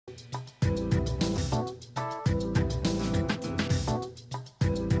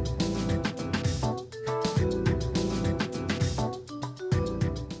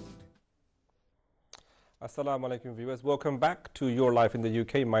Assalamu alaikum viewers. Welcome back to Your Life in the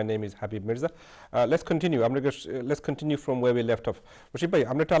UK. My name is Habib Mirza. Let's continue. Let's continue from where we left off. Rashid bhai,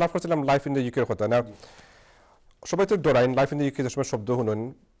 আমরা একটা আলাপ করছিলাম life in the UK এর কথা না। সবাই তো ডরাইন life in the UK যে সময় শব্দ শুনুন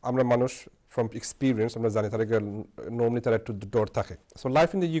আমরা মানুষ from experience আমরা জানি তার normally তার একটু ডর থাকে। So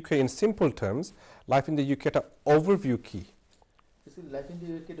life in the UK in simple terms, life in the UK একটা overview কি? লাইফ ইন দ্য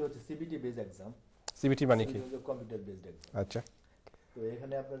ইউকে এটা হচ্ছে সিবিটি বেসড এক্সাম। সিবিটি মানে কি? Computer based exam. আচ্ছা। তো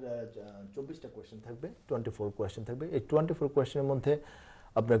এখানে আপনার 24টা কোশ্চেন থাকবে, 24 কোশ্চেন থাকবে। এই 24 কোশ্চেনের মধ্যে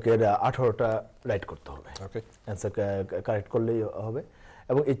আপনাকে 18টা রাইট করতে হবে। ওকে। অ্যানসার কারেক্ট করলেই হবে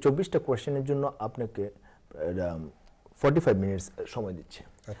এবং এই 24টা কোশ্চেনের জন্য আপনাকে 45 মিনিটস সময় দিচ্ছে।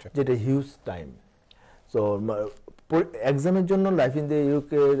 আচ্ছা। যেটা হিউজ টাইম। সো এক্সামের জন্য লাইফ ইন দ্য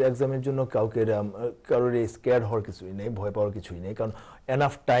ইউকে এক্সামের জন্য কারোর স্কেয়ার হওয়ার কিছুই নেই, ভয় পাওয়ার কিছুই নেই, কারণ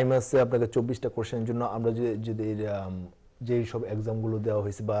এনাফ টাইম আছে আপনাকে 24টা কোশ্চেনের জন্য। আমরা যদি যেই সব এক্সামগুলো দেওয়া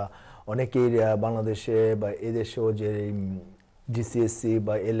হয়েছে বা অনেকেই বাংলাদেশে বা এদেশেও যে জিসিএসসি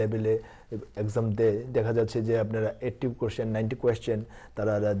বা এ লেভেলে এক্সাম দেয়, দেখা যাচ্ছে যে আপনারা 80 কোশ্চেন 90 কোয়েশ্চেন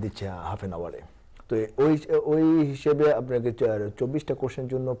তারা দিচ্ছে হাফ অ্যান আওয়ারে। তো ওই হিসেবে আপনাকে 24টা কোশ্চেনের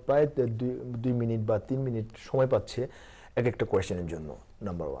জন্য প্রায় 2 মিনিট বা 3 মিনিট সময় পাচ্ছে এক একটা কোয়েশ্চেনের জন্য,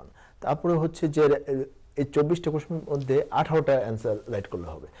 নাম্বার 1। তারপরে হচ্ছে যে এই 24টা কোশ্চেনের মধ্যে 18টা অ্যান্সার রাইট করলে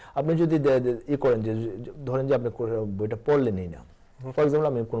হবে। আপনি যদি করেন যে ধরেন যে আপনি বইটা পড়লেনই না, ফর এক্সাম্পল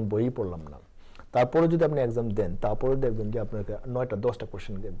আমি কোনো বইই পড়লাম না, তারপরে যদি আপনি এক্সাম দেন তারপরে দেখবেন যে আপনাকে 9টা 10টা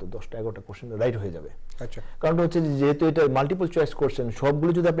কোশ্চেন কিন্তু 10টা 11টা কোশ্চেন রাইট হয়ে যাবে। আচ্ছা। কারণটা হচ্ছে যেহেতু এটা মাল্টিপল চয়েস কোশ্চেন,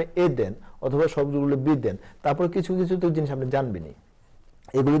 সবগুলো যদি আপনি এ দেন অথবা সবগুলো বি দেন, তারপরে কিছু কিছু তো জিনিস আপনি জানবেনই।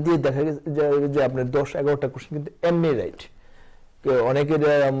 এগুলো দিয়ে দেখা গেছে যে আপনার 10-11টা কোশ্চেন কিন্তু এমনি রাইট। অনেকের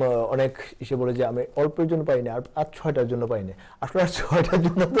অনেক এসে বলে যে আমি অল্পের জন্য পাইনি আর 6টার জন্য পাইনি। আসলে 6টার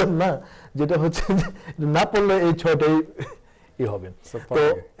জন্য তো না, যেটা হচ্ছে না পড়লে এই 6টাই হবে। তো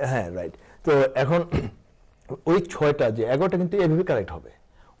হ্যাঁ রাইট। তো এখন ওই 6টা যে 11টা কিন্তু এভাবে কারেক্ট হবে,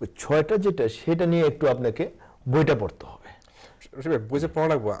 ওই 6টা যেটা সেটা নিয়ে একটু আপনাকে বইটা পড়তে হবে। বইতে পড়া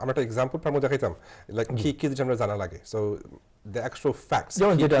লাগবে। আমরা একটা এক্সাম্পল পারবো দেখাইতাম লাইক কি কি আমরা জানা লাগে। সো দ্য অ্যাকচুয়াল ফ্যাক্টস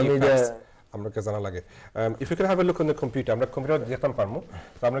যেমন যেটা আমি আমরা জানা লাগে। If you can have a look on the computer, আমরা কম্পিউটার দেখতাম পারবো,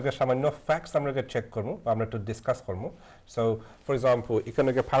 তো আমরা সামান্য ফ্যাক্টস আমরা চেক করবো বা আমরা একটু ডিসকাস করবো। সো ফর এক্সাম্পল এখানে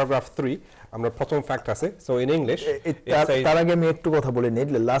প্যারাগ্রাফ 3 আমরা প্রথম ফ্যাক্ট আছে। সো ইন ইংলিশ তার আগে আমি একটু কথা বলে নিই।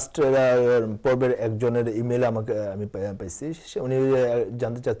 লাস্ট পর্বের একজনের ইমেল আমাকে আমি পাইছি, উনি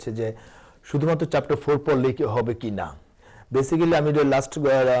জানতে চাচ্ছে যে শুধুমাত্র চ্যাপ্টার 4 পড়লেই কি হবে কি না। বেসিক্যালি আমি লাস্ট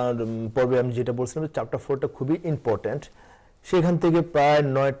পর্বে আমি যেটা বলছিলাম চ্যাপ্টার 4টা খুবই ইম্পর্টেন্ট। সেখান থেকে প্রায়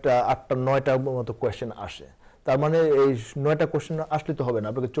 9টার মতো কোয়েশ্চেন আসে। তার মানে এই 9টা কোয়েশ্চেন আসলে তো হবে না,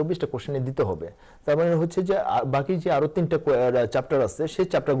 আপনাকে 24টা কোয়েশ্চেনে দিতে হবে। তার মানে হচ্ছে যে বাকি যে আরো 3টা চ্যাপ্টার আছে সেই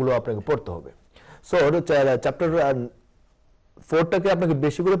চ্যাপ্টারগুলো আপনাকে পড়তে হবে। সো চ্যাপ্টার 4টাকে আপনাকে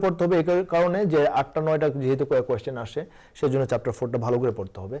বেশি করে পড়তে হবে এই কারণে যে 8টা 9টা যেহেতু কোয়েশ্চেন আসে সেজন্য চ্যাপ্টার 4টা ভালো করে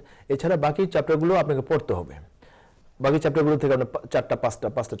পড়তে হবে। এছাড়া বাকি চ্যাপ্টারগুলো আপনাকে পড়তে হবে। বাকি চ্যাপ্টারগুলো থেকে আপনার 4টা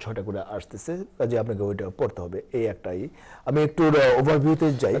 5টা 6টা করে আসতেছে, কাজে আপনাকে ওইটা পড়তে হবে। এই একটাই। আমি একটু ওভারভিউতে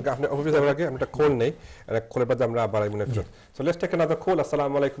যাই। আপনি ওভারভিউ দেওয়ার আগে আমরা কল নেই, কলের বাদে আমরা আবার মনে করি। So let's take another call.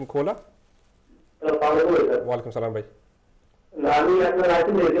 আসসালামু আলাইকুম কোলা। ওয়ালাইকুম সালাম ভাই। আমি আপনার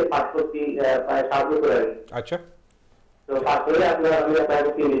আইটি থেকে পাস করছি প্রায় 7 বছর আগে। আচ্ছা। তো পাস করে আপনার আমি প্রায়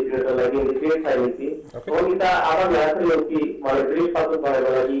 3 লিটার লাগে ইন্ডিকেট চাইছি। ওইটা আবার লাস্টে কি মানে ব্রিজ পাস করে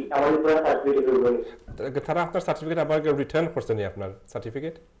লাগি আমার পুরো সার্টিফিকেট করব। তারা আপনার সার্টিফিকেট আবার রিটার্ন করছেন নি আপনার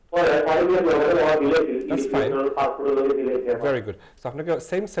সার্টিফিকেট? Very good. সো আপনাকে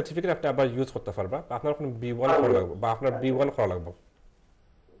সেম সার্টিফিকেট আপনি আবার ইউজ করতে পারবা। আপনার কোনো B1 করা লাগবে বা আপনার B1 করা লাগবে।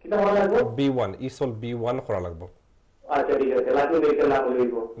 কিটা করা লাগবে? B1 ইসল B1 করা লাগবে। আচ্ছা ঠিক আছে, লাগবে দেখে না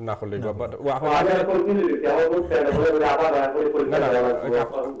বলবো না করলে বাট আপনারা কন্টিনিউ দিতে আমার বলতে বলে আবার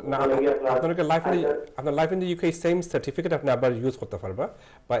আপনার life in the UK same certificate আপনি আবার ইউজ করতে পারবা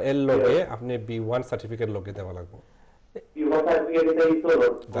বা এর লগে আপনি B1 সার্টিফিকেট লগে দেওয়া লাগবে। B1 সার্টিফিকেট এটা ইসল।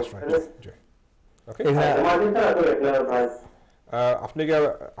 That's right. জি। ওকে।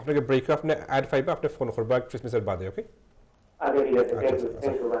 আপনাকে ব্রেক আপনি অ্যাড পাইবা, আপনি ফোন করবা ক্রিসমাসের বাদে। ওকে।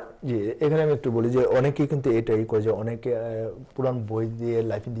 জি, এখানে আমি একটু বলি যে অনেকেই কিন্তু এটাই করে যে অনেকে পুরান বই দিয়ে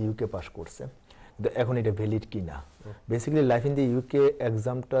life in the UK pass করছে, কিন্তু এখন এটা ভ্যালিড কি না। Basically life in the UK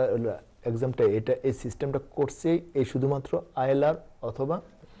এক্সামটা এটা এই সিস্টেমটা করছে এই শুধুমাত্র ILR অথবা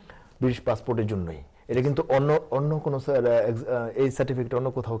ব্রিটিশ পাসপোর্টের জন্যই। এটা কিন্তু অন্য কোনো এই সার্টিফিকেট অন্য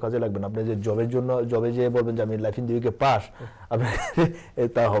কোথাও কাজে লাগবে না। আপনি যে জবে যে বলবেন যে আমি life in the UK pass, আপনার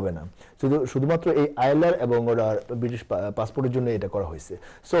তা হবে না। শুধুমাত্র এই ILR এবং ব্রিটিশ পাসপোর্টের জন্য এটা করা হয়েছে।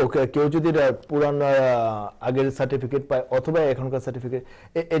 সো কেউ যদি পুরান আগের সার্টিফিকেট পায় অথবা এখনকার সার্টিফিকেট,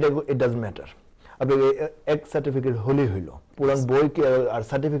 এটা ইট ডাজন্ট ম্যাটার। আপনি এক সার্টিফিকেট হলেই হইলো। পুরান বই আর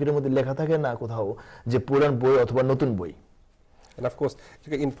সার্টিফিকেটের মধ্যে লেখা থাকে না কোথাও যে পুরান বই অথবা নতুন বই। And of course,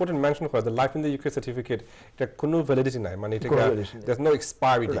 it's important mention for the Life in the UK certificate, এটা কোনো validity নাই, মানে এটা there's no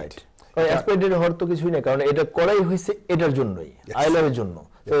expiry date. Expiry date হওয়ার তো কিছুই নেই, কারণ এটা করাই হয়েছে এটার জন্যই, আইএলআর জন্য।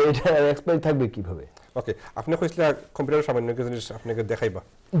 তো এটা এক্সপায়ারি থাকবে কিভাবে? ওকে, আপনি কইছিলা কম্পিউটার সামান্য কিছু জিনিস আপনাকে দেখাইবা।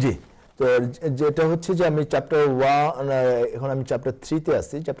 জি, তো যেটা হচ্ছে যে আমি চ্যাপ্টার 1, এখন আমি চ্যাপ্টার 3 তে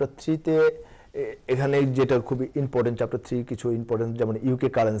আছি। চ্যাপ্টার 3 তে এখানে যেটা খুবই ইম্পর্টেন্ট, চ্যাপ্টার 3 কিছু ইম্পর্টেন্ট, যেমন ইউকে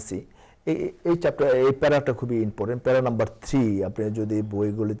কারেন্সি, এই চ্যাপ্টার, এই প্যারাটা খুবই ইম্পর্টেন্ট। প্যারা নাম্বার 3 আপনি যদি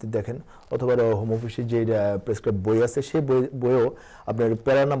বইগুলিতে দেখেন অথবা হোম অফিসে যে প্রেসক্রাইব বই আছে সেই বইও আপনার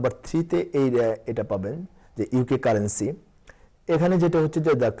প্যারা নাম্বার 3 তে এটা পাবেন যে ইউকে কারেন্সি। এখানে যেটা হচ্ছে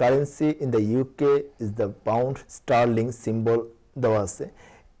যে the currency in the UK is the pound Sterling symbol দেওয়া আছে।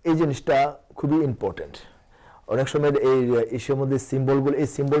 এই জিনিসটা খুবই ইম্পর্টেন্ট। অনেক সময় এই ইস্যুর মধ্যে সিম্বলগুলো, এই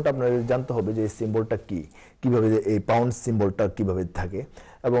সিম্বলটা আপনাদের জানতে হবে যে এই সিম্বলটা কিভাবে এই পাউন্ড সিম্বলটা কিভাবে থাকে।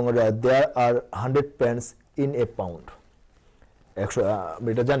 এবং দেয়ার আর 100 pence ইন এ পাউন্ড, 100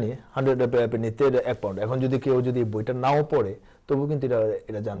 এটা জানি 100 পেনিতে 1 পাউন্ড। এখন যদি কেউ যদি বইটা নাও পড়ে তবু কিন্তু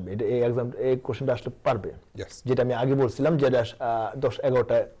এটা জানবে, এটা এই এক্সাম এই কোশ্চেনটা আসতে পারবে, যেটা আমি আগে বলছিলাম যে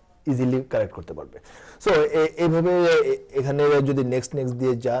 10-11টা ইজিলি কারেক্ট করতে পারবে। সো এইভাবে এখানে যদি নেক্সট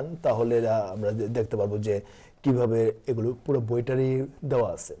দিয়ে যান তাহলে আমরা দেখতে পারবো যে কিভাবে এগুলো পুরো বইটারই দেওয়া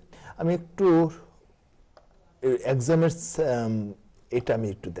আছে। আমি একটু এক্সামের এটা আমি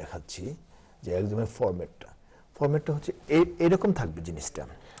একটু দেখাচ্ছি যে এক্সামের ফরম্যাটটা হচ্ছে এরকম থাকবে জিনিসটা।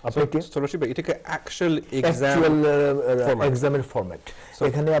 আপনাকে এটাকে অ্যাকচুয়াল এক্সামের ফরম্যাট।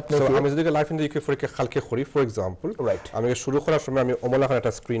 এখানে আপনি আমি যদি লাইফ ইন দ্য ইউকে পরীক্ষা কালকে করি ফর এক্সাম্পল, রাইট, আমি শুরু করার সময় আমি অমলাখান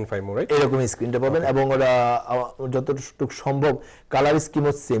একটা স্ক্রিন পাইমু, রাইট, এরকম স্ক্রিনটা পাবেন এবং ওরা যতটুকু সম্ভব কালার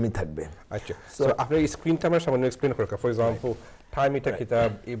স্কিমও সেমই থাকবে। আচ্ছা, সো আপনি স্ক্রিনটা আমার সামনে এক্সপ্লেইন করুন। ফর এক্সাম্পল টাইম এটা কিতাব,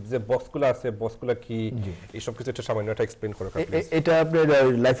 যে বক্সগুলো আছে বক্সগুলো কি, এই সব কিছু একটা সামান্য একটা এক্সপ্লেইন করুন। এটা আপনি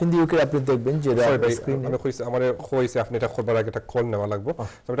লাইফ ইন দ্য ইউকে আপনি দেখবেন যে স্ক্রিন আমি কইছি আমার কইছে আপনি এটা করবার আগে একটা কল নেওয়া লাগবে।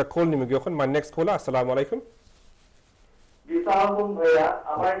 তো এটা কল নিমে গিয়ে এখন মাই নেক্সট কল। আসসালামু আলাইকুম। জি সালাম ভাইয়া,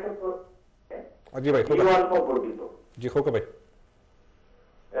 আমার একটা জি ভাই, বিওয়ান সম্পর্কিত। জি খোকা ভাই,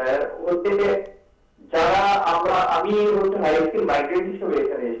 হচ্ছে যারা আমি হচ্ছে হাই স্কুল মাইগ্রেন্ট হিসেবে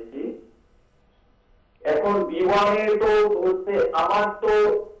এখানে এসেছি। এখন B1 এ তো হচ্ছে আমার তো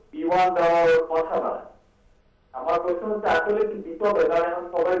B1 দেওয়ার কথা না। আমার প্রশ্ন হচ্ছে আসলে কি দিতে হবে? কারণ এখন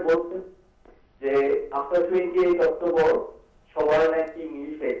সবাই বলছে যে আফটার 28 অক্টোবর সবার নাকি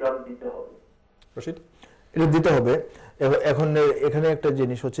ইংলিশ এক্সাম দিতে হবে। রশিদ, এটা দিতে হবে। এখন এখানে একটা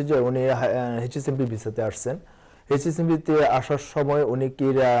জিনিস হচ্ছে যে উনি এইচএসএমপি ভিসাতে আসছেন। এইচএসএমপি তে আসার সময় উনি কি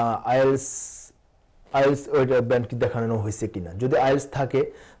আইএলস ওইটা ব্যান্ড কি দেখানো হয়েছে কিনা। যদি আইএলস থাকে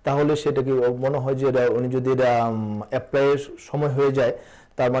তাহলে সেটা কি মনে হয় যে উনি যদি অ্যাপ্লাইয়ের সময় হয়ে যায়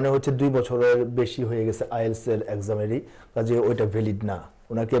তার মানে হচ্ছে 2 বছরের বেশি হয়ে গেছে আইএলস এর এক্সামেরই, কাজে ওইটা ভ্যালিড না।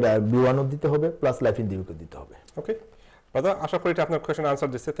 ওনাকে B1 দিতে হবে plus life in the UK দিতে হবে। ওকে brother, আশা করি আপনার কোয়েশ্চন আনসার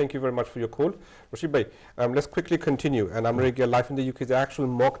দিচ্ছে। Thank you very much for your call. Rashid ভাই, লেটস কুইকলি কন্টিনিউ এন্ড আমরা গিয়ে লাইফ ইন দ্য ইউকে যে অ্যাকচুয়াল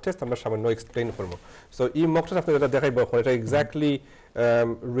মক টেস্ট আমরা সামান্য এক্সপ্লেইন করব। সো এই মক টেস্ট আপনি যেটা দেখাইব এটা exactly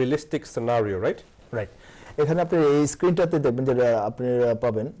realistic scenario, right? Right. এখানে আপনি এই স্ক্রিনটাতে দেখবেন যে আপনি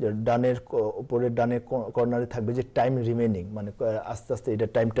পাবেন যে ডানের উপরে ডানের কর্নারে থাকবে যে টাইম রিমেইনিং, মানে আস্তে আস্তে এটা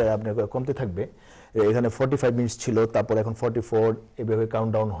টাইমটা আপনার কমতে থাকবে। এখানে 45 মিনিটস ছিল, তারপর এখন 44, এভাবে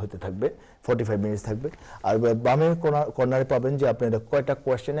কাউন্টডাউন হতে থাকবে, 45 মিনিটস থাকবে। আর বামের কর্নারে পাবেন যে আপনারা কয়টা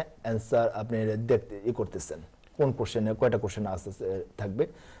কোয়েশ্চেনে অ্যান্সার আপনি দেখতে করতেছেন, কোন কোয়েশ্চেনে কয়টা কোয়েশ্চেন আস্তে আস্তে থাকবে।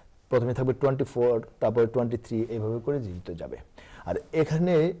 প্রথমে থাকবে 24, তারপরে 23, এইভাবে করে জিতে যাবে। আর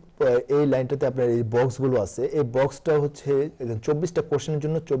এখানে এই লাইনটাতে আপনার এই বক্সগুলো আছে, এই বক্সটা হচ্ছে 24টা কোশ্চেনের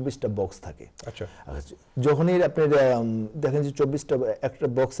জন্য 24টা বক্স থাকে। আচ্ছা, যখনই আপনি দেখেন যে 24টা একটা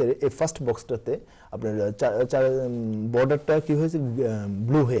বক্সের এই ফার্স্ট বক্সটাতে আপনার বর্ডারটা কি হয়েছে,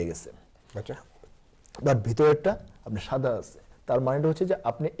 ব্লু হয়ে গেছে। আচ্ছা, বাট ভিতরেরটা আপনার সাদা আছে, তার মানেটা হচ্ছে যে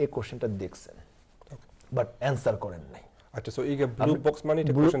আপনি এই কোশ্চেনটা দেখছেন বাট অ্যান্সার করেন নাই। আচ্ছা, সো এই ব্লু বক্স মানে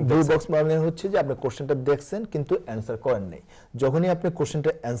এটা কোশ্চেন ব্লু বক্স মানে হচ্ছে যে আপনি কোশ্চেনটা দেখছেন কিন্তু অ্যানসার করেন নাই। যখনই আপনি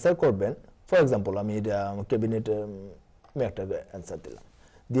কোশ্চেনটা অ্যানসার করবেন, ফর এক্সাম্পল আমি ক্যাবিনেট আমি একটা অ্যানসার দিলাম,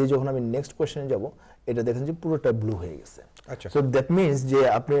 দিয়ে যখন আমি নেক্সট কোশ্চেনে যাব এটা দেখেন যে পুরোটা ব্লু হয়ে গেছে। আচ্ছা, সো দ্যাট মিন্স যে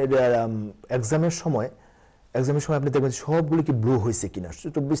আপনি এক্সামের সময় আপনি দেখবেন সবগুলো কি ব্লু হয়েছে কিনা।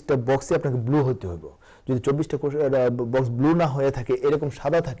 24টা বক্সে আপনাকে ব্লু হতে হবে। যদি 24টা বক্স ব্লু না হয়ে থাকে, এরকম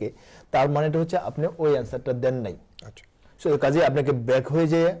সাদা থাকে, তার মানেটা হচ্ছে আপনি ওই অ্যানসারটা দেন নাই। আচ্ছা, সো কাজে আপনাকে ব্যাক হয়ে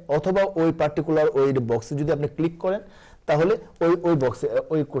যায়, অথবা ওই পার্টিকুলার ওই বক্সে যদি আপনি ক্লিক করেন তাহলে ওই বক্সে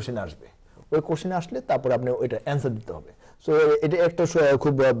ওই কোশ্চেন আসবে। ওই কোশ্চেন আসলে তারপর আপনি ওইটা অ্যান্সার দিতে হবে। সো এটা একটা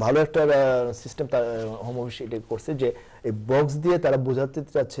খুব ভালো একটা সিস্টেম তার হোম অফিস এটা করছে যে এই বক্স দিয়ে তারা বোঝাতে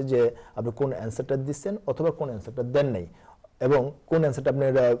চাচ্ছে যে আপনি কোন অ্যান্সারটা দিচ্ছেন অথবা কোন অ্যান্সারটা দেন নাই এবং কোন অ্যান্সারটা আপনি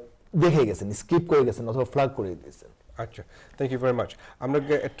দেখে গেছেন স্কিপ করে গেছেন অথবা ফ্ল্যাগ করে দিয়েছেন। আচ্ছা, থ্যাংক ইউ ভেরি মাচ। আমরা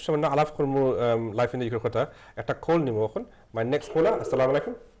একটু সামান্য আলাপ করবো লাইফ ইন দ্য ইউকের কথা। একটা কল নিব এখন। মাই নেক্সট কলার, আসসালামু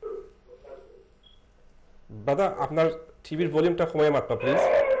আলাইকুম। দাদা আপনার টিভির ভলিউমটা কমিয়ে মাত্রা প্লিজ।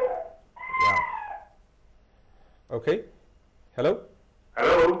 ওকে, হ্যালো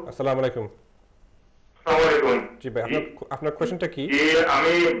হ্যালো, আসসালামু আলাইকুম। আসসালামু আলাইকুম। জি ভাই, আপনার কোয়েশ্চনটা কি? জি,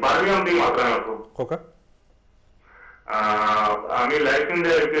 আমি বার্মিংহাম থেকে মাত্রায় আসবো। খোকা, আমি লাইফ ইন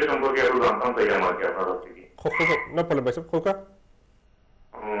দ্য ইউকে সম্পর্কে একটু জানতাম চাই আমার কি আপনার কাছ থেকে। খোকা নো প্রবলেম ভাই, খোকা।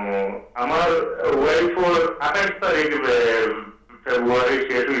 আমার ওয়াইফ ওর 28 তারিখ ফেব্রুয়ারি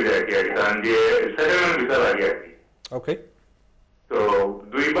শেষ হয়ে যায় আর কি, কারণ যে সেটেলমেন্ট ভিসা লাগে আর কি। ওকে, তো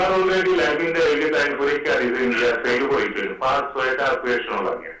দুইবার already life in the UK time পরীক্ষা দিয়েছে, ইন্ডিয়া ফেল করেছিল, পাঁচ ছয়টা কোয়েশন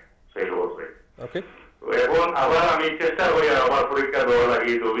লাগে ফেল করছে। ওকে, তো এখন আবার আমি চেষ্টা করি আবার পরীক্ষা দেওয়া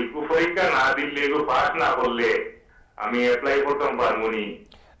লাগে, তো পরীক্ষা না দিলে পাস না করলে আমি অ্যাপ্লাই করতাম পারবো নি?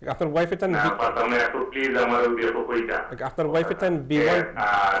 আপনার ওয়াইফের টান পারতাম না, একটু প্লিজ আমার পরীক্ষা। আপনার ওয়াইফের টান B1।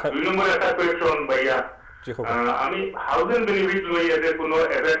 দুই নম্বর একটা কোয়েশন ভাইয়া, জি খোকা। আমি হাউজিং বেনিফিট লইয়াতে কোনো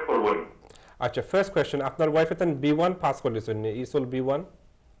এফেক্ট করবো নি? আচ্ছা, ফার্স্ট কোয়েশ্চন, আপনার ওয়াইফের টান B1 পাস করলেছেন নি? Isle B1?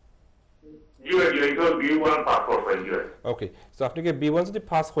 জি ভাই, ইসল B1 পাস করছেন জি ভাই। ওকে, সো আপনি কি B1 যদি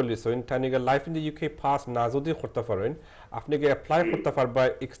পাস করলেছেন তাহলে life in the UK pass না যদি করতে পারেন আপনি কি অ্যাপ্লাই করতে পারবা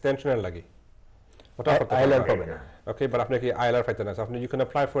এক্সটেনশনের লাগি? ওটা করতে আইএলআর পারবেন। পাবে না। Okay, but আপনি কি ILR পাইতে না, আপনি you can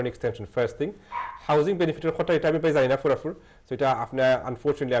apply for an extension first thing. Housing benefit-এর কথা এটা আমি পাই যাই না ফুরাফুর, so এটা আপনি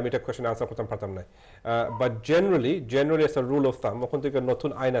unfortunately আমি এটা কোশ্চেন আনসার করতে পারতাম না। But generally as a rule of thumb, ওখান থেকে নতুন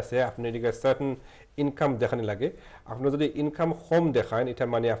আইন আছে, আপনি এদিকে certain income দেখানি লাগে। আপনি যদি ইনকাম কম দেখান এটা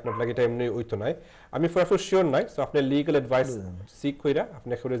মানে আপনার লাগে এটা এমনি হইতো নাই। আমি ফুরাফুর শিওর নাই, so আপনি লিগ্যাল অ্যাডভাইস সিক কইরা আপনি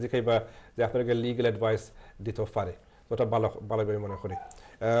করে দেখাইবা যে আপনাকে লিগ্যাল অ্যাডভাইস দিতে পারে। ওটা ভালোভাবে মনে করি।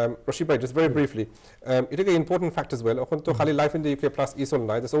 Rashid bhai, just very briefly, এটা কি important fact as well, এখন তো খালি life in the UK plus isle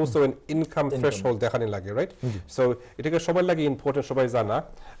নাই, there's also an income threshold দেখানি লাগে, রাইট? সো এটাকে সবার লাগে ইম্পর্টেন্ট, সবাই জানা।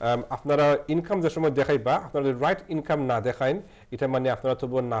 আপনারা ইনকাম যে সময় দেখাইবা আপনারা রাইট ইনকাম না দেখাইন এটা মানে আপনারা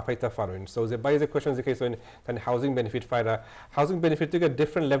তবু না পাইতে পারেন। সো যে বাই যে কোয়েশ্চন জিজ্ঞাসা তাহলে হাউজিং বেনিফিট পাইরা, হাউজিং বেনিফিট থেকে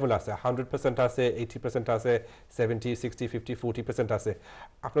ডিফারেন্ট লেভেল আছে, 100% আছে, 80% আছে, 70, 60, 50, 40% আছে।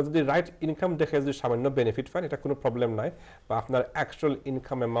 আপনারা যদি রাইট ইনকাম দেখে যদি সামান্য বেনিফিট পান এটা কোনো প্রবলেম নাই, বা আপনার অ্যাকচুয়াল ইনকাম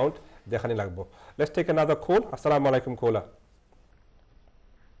অ্যামাউন্ট দেখানি লাগবো। Let's take another call. আসসালামু আলাইকুম কোলা।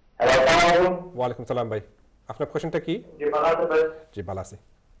 হ্যালো, আসসালামু আলাইকুম। ওয়ালাইকুম সালাম ভাই, আপনার কোয়েশ্চনটা কি? জি, ভালো আছেন ভাই? জি ভালো আছি।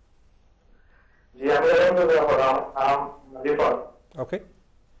 জি, আমি রিপোর্ট। ওকে,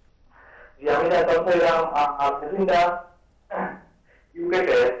 জি, আমি জানতাম আপনারা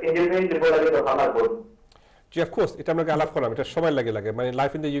ইউকেতে ইন্ডিপেন্ডেন্ট রিপোর্ট লাগে তো ভালো লাগবে। জি অফকোর্স, এটা আমরা আলাপ করলাম, এটা সবাই লাগে মানে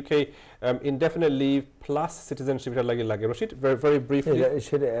life in the UK indefinite leave plus citizenship এটা লাগে। Rashid, very briefly.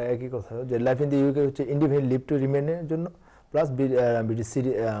 সেটা একই কথা যে লাইফ ইন দ্য ইউকে হচ্ছে ইন্ডিপেন্ডেন্ট লিভ টু রিমেনের জন্য প্লাস বিটিসি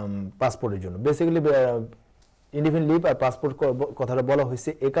পাসপোর্টের জন্য। বেসিক্যালি ইন্ডিপেন্ডেন্ট লিভ আর পাসপোর্ট কথাটা বলা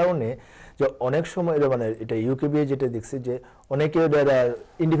হয়েছে এই কারণে যে অনেক সময় মানে এটা ইউকে বিয়ে যেটা দেখছে যে অনেকে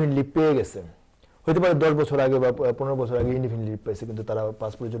ইন্ডিপেন্ডেন্ট লিভ পেয়ে গেছে, হতে পারে 10 বছর আগে বা 15 বছর আগে ইন্ডিপেন্ডেন্ট লিভ পাইছে, কিন্তু তারা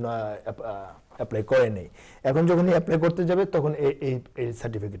পাসপোর্টের জন্য অ্যাপ্লাই করে নেই। এখন যখন অ্যাপ্লাই করতে যাবে তখন এই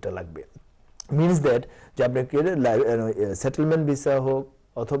সার্টিফিকেটটা লাগবে। মিনস দ্যাট যে আপনাকে সেটেলমেন্ট ভিসা হোক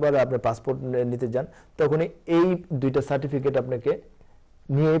অথবা আপনি পাসপোর্ট নিতে যান তখন এই দুইটা সার্টিফিকেট আপনাকে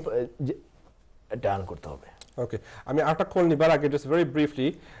নিয়ে ডান করতে হবে। ওকে, আমি আরেকটা কল নিবার আগে জাস্ট ভেরি ব্রিফলি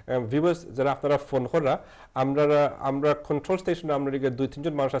ভিউয়ার্স যারা আপনারা ফোন করা, আমরা কন্ট্রোল স্টেশনে আমরা দিকে 2-3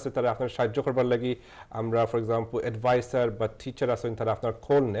 জন মানুষ আছে তারা আপনার সাহায্য করবার লাগি। আমরা ফর এক্সাম্পল অ্যাডভাইসার বা টিচার আছেন তারা আপনার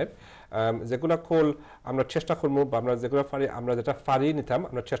কল নেন, যেগুলো কল আমরা চেষ্টা করবো বা আমরা যেগুলো পারি আমরা যেটা পারি নিতাম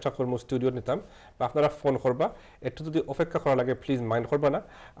আমরা চেষ্টা করবো স্টুডিও নিতাম, বা আপনারা ফোন করবা। একটু যদি অপেক্ষা করা লাগে প্লিজ মাইন্ড করবা না,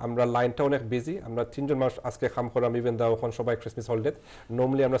 আমরা লাইনটা অনেক বিজি, আমরা 3 জন মানুষ আজকে কাম করাম, ইভেন দাও এখন সবাই ক্রিসমাস হলিডে,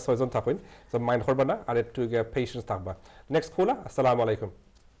 নর্মালি আমরা 6 জন থাকুন, সো মাইন্ড করবা না আর একটু পেশেন্স থাকবা। নেক্সট কল, আসসালামু আলাইকুম।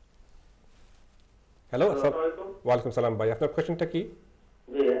 হ্যালো, ওয়ালাইকুম সালাম ভাই, আপনার কোয়েশ্চনটা কি?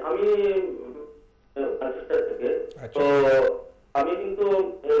 জি, আমি ম্যানচেস্টার থেকে। তো আমি কিন্তু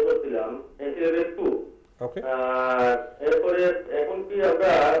করছিলাম এন্ট্রি 2। ওকে, এরপরে এখন কি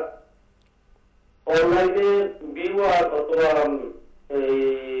আমরা অনলাইনে B1 অথবা এই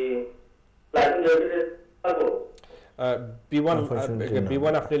লাইসেন্স পাবো? B1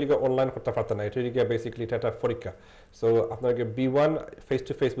 আপনি লিগে অনলাইন করতে পারতেন না, এটা লিগে বেসিক্যালি এটা একটা পরীক্ষা। সো আপনাকে B1 face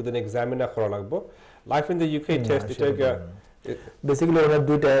to face with an examiner করা লাগবে। Life in the UK test এটা বেসিক্যালি ওরা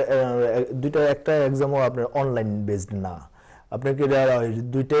দুইটা একটা এক্সামও আপনার অনলাইন বেসড না, আপনাকে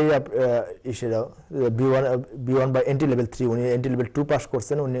দুইটাই ইসেরা B1 বা এনটি লেভেল 3 উনি এনটি লেভেল 2 পাস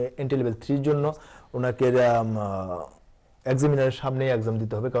করছেন, উনি এনটি লেভেল 3 এর জন্য ওনাকে এক্সামিনারের সামনে এক্সাম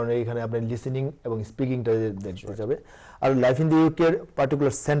দিতে হবে, কারণ এখানে আপনার লিসেনিং এবং স্পিকিংটা দেখতে যাবে। আর লাইফ ইন দ্য ইউকে এর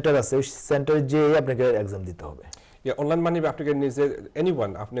পার্টিকুলার সেন্টার আছে, ওই সেন্টারে যেয়ে আপনাকে এক্সাম দিতে হবে। অনলাইন মানে আপনাকে নিজে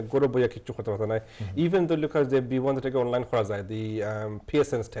এনিওয়ান আপনি গৌরব বইয়া কিছু করতে পারতেন না। ইভেন তো লুকাস যে B1 থেকে অনলাইন করা যায়, দি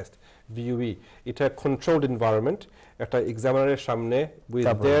PSNS টেস্ট VUE, এটা কন্ট্রোলড এনভায়রনমেন্ট, একটা এক্সামিনারের সামনে উইথ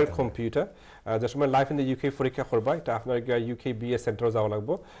দেয়ার কম্পিউটার। যে সময় লাইফ ইন দ্য ইউকে পরীক্ষা করবা, এটা আপনার UK BA সেন্টারে যাওয়া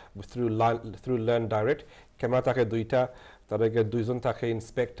লাগবে থ্রু লার্ন ডাইরেক্ট। ক্যামেরা থাকে দুইটা, তার আগে দুইজন থাকে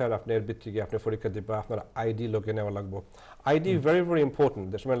ইন্সপেক্টর, আপনার ভিত্তিকে আপনি পরীক্ষা দিবা, আপনার আইডি লগে নেওয়া লাগবে। ID very very important.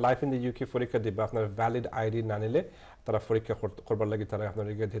 যে সময় লাইফ ইন দ্য ইউকে পরীক্ষা দিবা, আপনার ভ্যালিড আইডি না নিলে তারা পরীক্ষা করবার লাগে তারা আপনার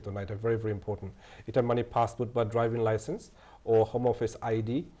দিত না। এটা ভেরি ভেরি ইম্পর্টেন্ট। এটা মানে পাসপোর্ট বা driving licence O home office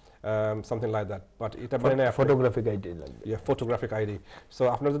ID, something like that, but এটা মানে না ফটোগ্রাফিক আইডি লাগবে। Photographic ID. সো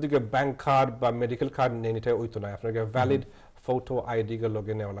আপনার যদি ব্যাংক কার্ড বা মেডিকেল কার্ড নেন, এটা ওইতো না, আপনাকে ভ্যালিড ফটো আইডি গুলো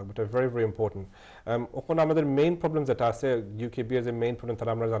লগে নেওয়া লাগবে। এটা ভেরি ভেরি ইম্পর্টেন্ট। ওখানে আমাদের মেইন প্রবলেম যেটা আছে UKB এর যে মেইন প্রবলেম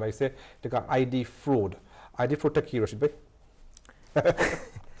তারা আমরা জানাইছে, এটা আইডি ফ্রড। আইডি ফ্রডটা কি রশিদ ভাই?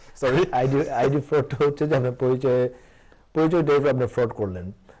 সরি, আইডি ফ্রড হচ্ছে যে আপনার পরিচয়টা আপনি ফ্রড করলেন।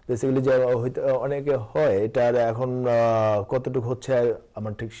 বেসিক্যালি যে অনেকে হয়, এটার এখন কতটুকু হচ্ছে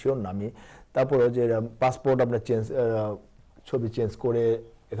আমার ঠিক শিওর না আমি। তারপরে যে পাসপোর্ট আপনার ছবি চেঞ্জ করে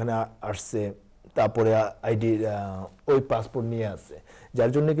এখানে আসছে, তারপরে আইডি ওই পাসপোর্ট নিয়ে আসছে,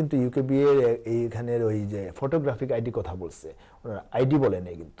 যার জন্য কিন্তু UKB এর এইখানের ওই যে ফটোগ্রাফিক আইডি কথা বলছে, ওনারা আইডি বলে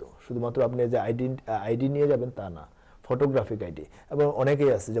নেই, কিন্তু শুধুমাত্র আপনি যে আইডি নিয়ে যাবেন তা না, ফটোগ্রাফিক আইডি। এবং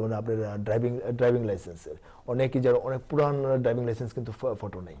অনেকেই আছে যেমন আপনার ড্রাইভিং লাইসেন্সের, অনেকেই যারা অনেক পুরান ড্রাইভিং লাইসেন্স কিন্তু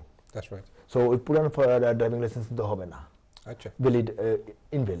ফটো নেই। That's right. সো ওই পুরান ড্রাইভিং লাইসেন্স কিন্তু হবে না, আচ্ছা,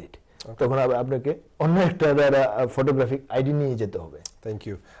 ইনভ্যালিড। তখন আপনাকে অন্য একটা ফটোগ্রাফিক আইডি নিয়ে যেতে হবে। Thank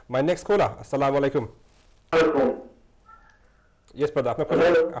you. মাই নেক্সট কলার, আসসালামু আলাইকুম। ইয়েস ব্রাদার,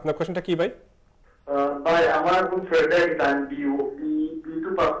 আপনার কোশ্চেনটা কি ভাই? ভাই আমার কোন ফ্রেন্ড এক টাইম B2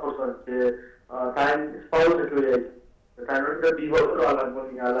 পাস করছে, টাইম স্পাউস হয়ে যায়, টাইম ওটা B বছর আলাদা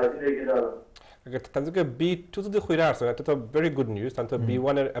বলি আলাদা রেখে দাও। ওকে, তাহলে B2 যদি কইরা আছে, এটা তো ভেরি গুড নিউজ। তাহলে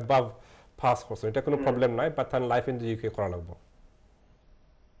B1 এর অ্যাবাভ পাস করছে, এটা কোনো প্রবলেম নাই, বাট তাহলে লাইফ ইন দ্য ইউকে করা লাগবে।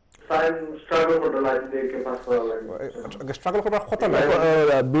 টাইম স্ট্রাগল করতে life in the UK pass করা লাগবে। স্ট্রাগল করার কথা না,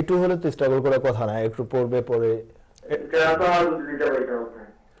 B2 হলে তো স্ট্রাগল করার কথা না, একটু পড়বে পরে এটা তো আর দিতে পারবে না।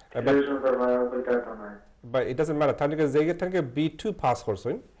 But it doesn't matter. তাহলে যে থেকে B2 পাস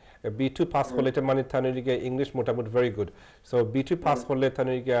করছেন, B2 পাস হলে এটা মানে তাহলে ইংলিশ মোটামুটি very good. So B2 pass হলে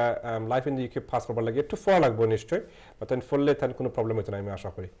তাহলে life in the UK pass করবার লাগে একটু ফল লাগবে নিশ্চয়ই, বাট তাহলে ফললে তাহলে কোনো প্রবলেম হতো না আমি আশা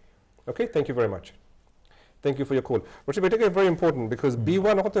করি। ওকে, thank you very much. Thank you for your call. Rashid, এটা very important because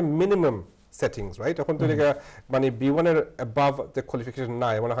B1 এখন তো minimum settings, right? এখন তো মানে B1 এর above the qualification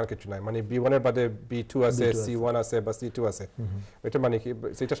নাই, এমন এখন কিছু নাই। মানে B1 এর বাদে B2 আছে, C1 আছে বা C2 আছে। এটা মানে কি,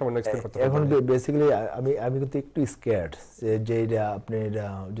 সেটা সামান্য এক্সপ্লেইন করতে পারবেন? এখন বেসিক্যালি আমি কিন্তু একটু স্কেয়ার্ড যে আপনি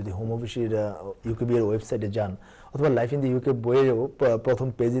যদি হোম অফিসের UKB এর ওয়েবসাইটে যান অথবা লাইফ ইন দ্য ইউকে বইয়ের প্রথম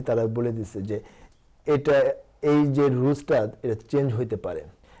পেজে তারা বলে দিচ্ছে যে এই যে রুলসটা এটা চেঞ্জ হইতে পারে,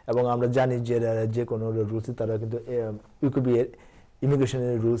 এবং আমরা জানি যে কোনো রুলসে তারা কিন্তু UKB এর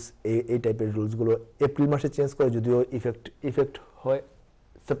ইমিগ্রেশনের রুলস এই টাইপের রুলসগুলো এপ্রিল মাসে চেঞ্জ করে, যদিও ইফেক্ট হয়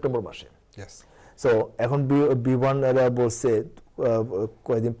সেপ্টেম্বর মাসে। সো এখন B1 এরা বলছে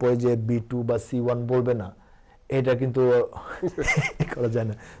কয়েকদিন পরে যে B2 বা C1 বলবে না, এটা কিন্তু করা যায়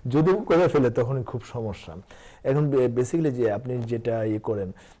না। যদি করে ফেলে তখন খুব সমস্যা। এখন বেসিক্যালি যে আপনি যেটা করেন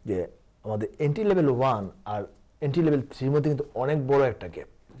যে আমাদের এন্ট্রি লেভেল 1 আর এন্ট্রি লেভেল 3 এর মধ্যে কিন্তু অনেক বড় একটা গ্যাপ।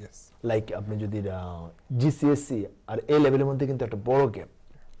 লাইক আপনি যদি GCSE আর A লেভেলের মধ্যে কিন্তু একটা বড় গ্যাপ,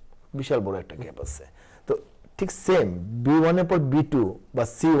 বিশাল বড় একটা গ্যাপ আছে। তো ঠিক সেম B1 এর পর B2 বা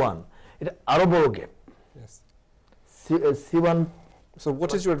C1 এটা আরো বড় gap. C1 so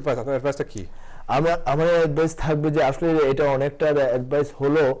what is your advice? আপনার অ্যাডভাইসটা কি? আমার অ্যাডভাইস থাকবে যে আসলে এটা অনেকটা অ্যাডভাইস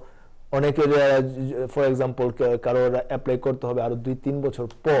হলো, অনেকের ফর এক্সাম্পল কারোর অ্যাপ্লাই করতে হবে আরো 2-3 বছর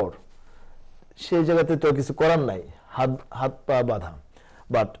পর, সেই জায়গাতে তো কিছু করার নাই, হাত পা বাঁধা।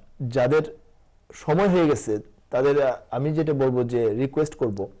 বাট যাদের সময় হয়ে গেছে তাদের আমি যেটা বলবো যে রিকোয়েস্ট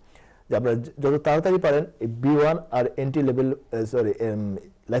করব যে আপনারা যত তাড়াতাড়ি পারেন এই B1 R entry level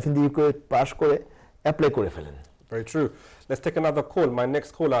life in the UK pass করে অ্যাপ্লাই করে ফেলেন। Very true. Let's take another call. My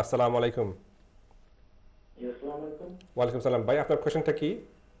next caller, assalamu alaikum. আসসালামু আলাইকুম। ওয়ালাইকুম সালাম। ভাই আপনার কোশ্চেনটা কি?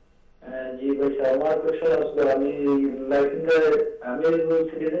 জি ভাই, আমার কোশ্চেন আছে, আমি লাইফ ইন দ্য আমি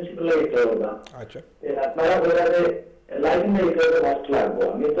সিটিজেনশিপ লাগে করব। আচ্ছা, আপনারা বলেন life in the UK must লাগবে।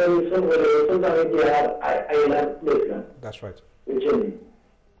 আমি তো ইনস্টল করে আমি কি আর আইএলআর দেখলাম। That's right. বুঝছেন?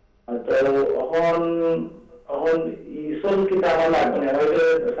 তো এখন এখন ইসল কিন্তু আমার লাগবে না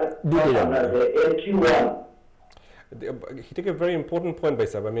দুটোই লাগবে। আমরা যে NQ1 He take a very important point by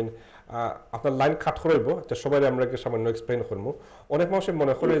sir. I mean, আপনার লাইন কাট করব যে সবাই আমরা সামান্য এক্সপ্লেইন করব অনেক মানুষের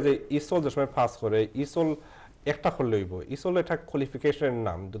মনে করে যে ইসল যে সময় পাস করে ইসল একটা করলে হইব ইসল এটা কোয়ালিফিকেশনের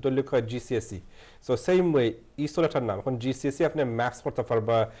নাম দুটো লেখা হয় GCSE so same way isle এটার নাম এখন GCSE আপনি ম্যাথস করতে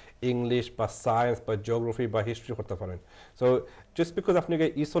পারবা ইংলিশ বা সায়েন্স বা জিওগ্রাফি বা হিস্ট্রি করতে পারেন সো জাস্ট বিকজ আপনি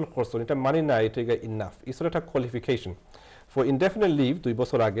ইসল করছেন এটা মানে না এটা ইনাফ ইসল এটা কোয়ালিফিকেশন ফর ইনডেফিনিট লিভ 2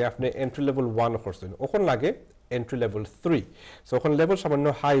 বছর আগে আপনি এন্ট্রি লেভেল 1 করছেন ওখান লাগে entry level 3 so ওখানে লেভেল সামান্য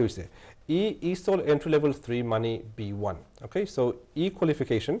হাই হইছে ইসল entry level 3 মানে B1 okay so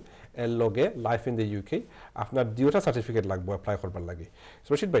qualification এর লগে লাইফ ইন দ্য UK আপনার দুইটা সার্টিফিকেট লাগবে অ্যাপ্লাই করবার লাগে সো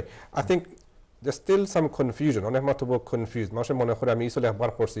রশিদ ভাই I think there's still some confusion অনেক মাত্র কনফিউজড মানুষ মনে করে আমি ইসল একবার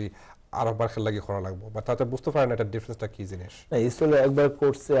করছি আর একবার খেলা লাগি করা লাগবে বা তাতে বুঝতে পারেন এটা ডিফারেন্সটা কি জিনিস না ইসল একবার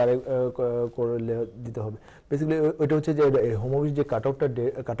কোর্সে আর করলে দিতে হবে বেসিক্যালি ওইটা হচ্ছে যে হোম অফিস যে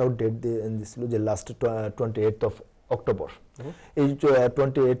কাট আউট ডেট দিছিল যে লাস্ট 28th অফ অক্টোবর এই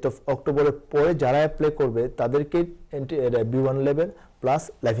 28th অফ অক্টোবরের পরে যারা অ্যাপ্লাই করবে তাদেরকে B1 level plus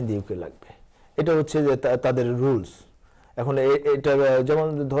life in the UK লাগবে এটা হচ্ছে যে তাদের রুলস এখন এটা যেমন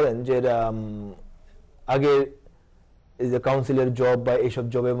ধরেন যে আগে এই যে কাউন্সিলের জব বা এইসব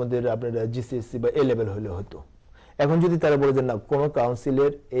জবের মধ্যে আপনার GCSE বা A লেভেল হলে হতো এখন যদি তারা বলে যে না কোনো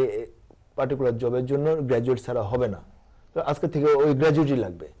কাউন্সিলের এই পার্টিকুলার জবের জন্য গ্র্যাজুয়েট ছাড়া হবে না তো আজকে থেকে ওই গ্র্যাজুয়েটই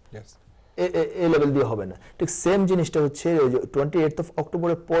লাগবে এ লেভেল দিয়ে হবে না ঠিক সেম জিনিসটা হচ্ছে 28th অফ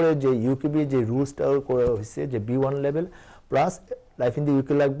অক্টোবরের পরে যে ইউকেবি যে রুলসটা করা হয়েছে যে B1 level plus life in the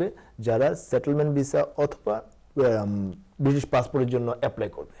UK লাগবে যারা সেটেলমেন্ট ভিসা অথবা ব্রিটিশ পাসপোর্টের জন্য অ্যাপ্লাই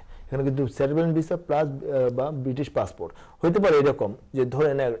করবে এখানে কিন্তু সেটেলমেন্ট ভিসা প্লাস বা ব্রিটিশ পাসপোর্ট হতে পারে এরকম যে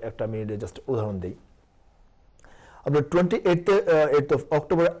ধরেন একটা আমি জাস্ট উদাহরণ দিই আপনার 28th অফ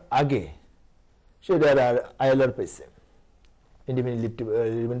অক্টোবর আগে সে ILR পেয়েছে ইন্ডিপেন্ডেন্ট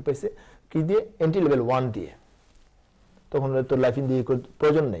লিভ পাইছে কি দিয়ে এন্ট্রি লেভেল 1 দিয়ে তখন তো লাইফ ইন দ্য ইউকে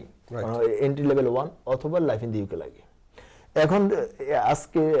প্রয়োজন নেই এন্ট্রি লেভেল 1 অথবা লাইফ ইন দ্য ইউকে লাগে এখন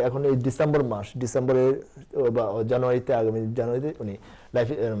আজকে এখন এই ডিসেম্বর মাস ডিসেম্বরের বা জানুয়ারিতে আগামী জানুয়ারিতে উনি লাইফ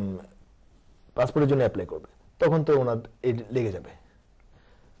পাসপোর্টের জন্য অ্যাপ্লাই করবে তখন তো ওনার এই লেগে যাবে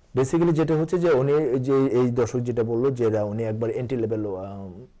বেসিক্যালি যেটা হচ্ছে যে উনি যে এই দর্শক যেটা বললো যে উনি একবার এন্ট্রি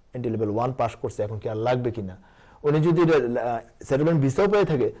লেভেল 1 পাস করছে এখন কি আর লাগবে কিনা উনি যদি সেটেলমেন্ট ভিসাও পেয়ে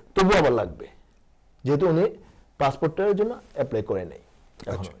থাকে তবুও আবার লাগবে যেহেতু উনি পাসপোর্টের জন্য অ্যাপ্লাই করে নেই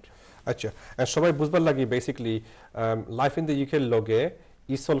এখন আচ্ছা আর সবাই বুঝবার লাগি basically life in the UK লগে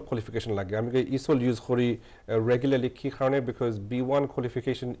ইসল কোয়ালিফিকেশন লাগে আমি ইসল ইউজ করি রেগুলারলি কি কারণে বিকজ B1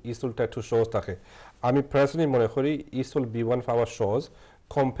 কোয়ালিফিকেশন ইসলটা একটু সহজ থাকে আমি পার্সোনালি মনে করি ইসল B1 পাওয়ার সহজ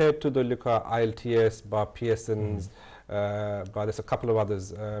compared to the IELTS বা Pearson's but there's a couple of others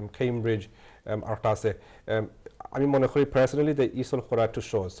Cambridge আরটা আছে আমি মনে করি পার্সোনালি যে ইসল করা একটু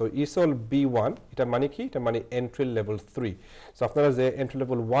সহজ সো ইসল B1 এটা মানে কি এটা মানে এন্ট্রি লেভেল 3 সো আপনারা যে এন্ট্রি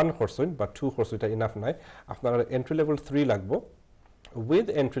লেভেল 1 করছেন বা 2 করছেন এটা ইনাফ নাই আপনারা এন্ট্রি লেভেল 3 লাগবে with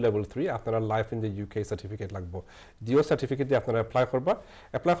entry level 3 আপনারা life in the UK certificate লাগবে দিও সার্টিফিকেট দিয়ে আপনারা অ্যাপ্লাই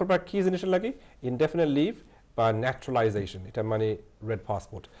করবা কি জিনিস লাগে ইনডেফিনিট লিভ বা ন্যাচারালাইজেশন এটা মানে রেড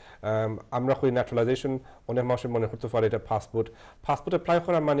পাসপোর্ট আমরা কই ন্যাচারালাইজেশন অনেক মানুষের মনে করতে পারে এটা পাসপোর্ট অ্যাপ্লাই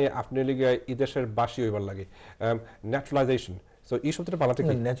করা মানে আপনি লিগে এই দেশের বাসী হইবার লাগে ন্যাচারালাইজেশন সো এই শব্দটা বাংলাতে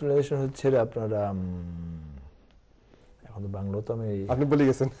কি ন্যাচারালাইজেশন হচ্ছে আপনার এখন তো বাংলা তো আমি আপনি বলে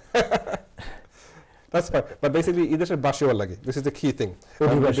গেছেন That's fine. But basically, either should bashi or lagi. This is the key thing.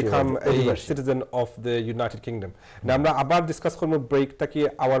 You become a citizen of the United Kingdom. Now, আমরা আবার ডিসকাস করব ব্রেকটা কি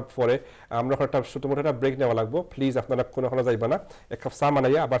আওয়ার পরে আমরা একটা ছোটমোটো একটা ব্রেক নেওয়া লাগবে প্লিজ আপনারা কোনো যাইবা না এক কাপ চা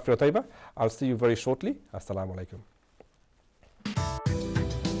বানাইয়া আবার ফেরত আইবা I'll see you very shortly. আসসালামু আলাইকুম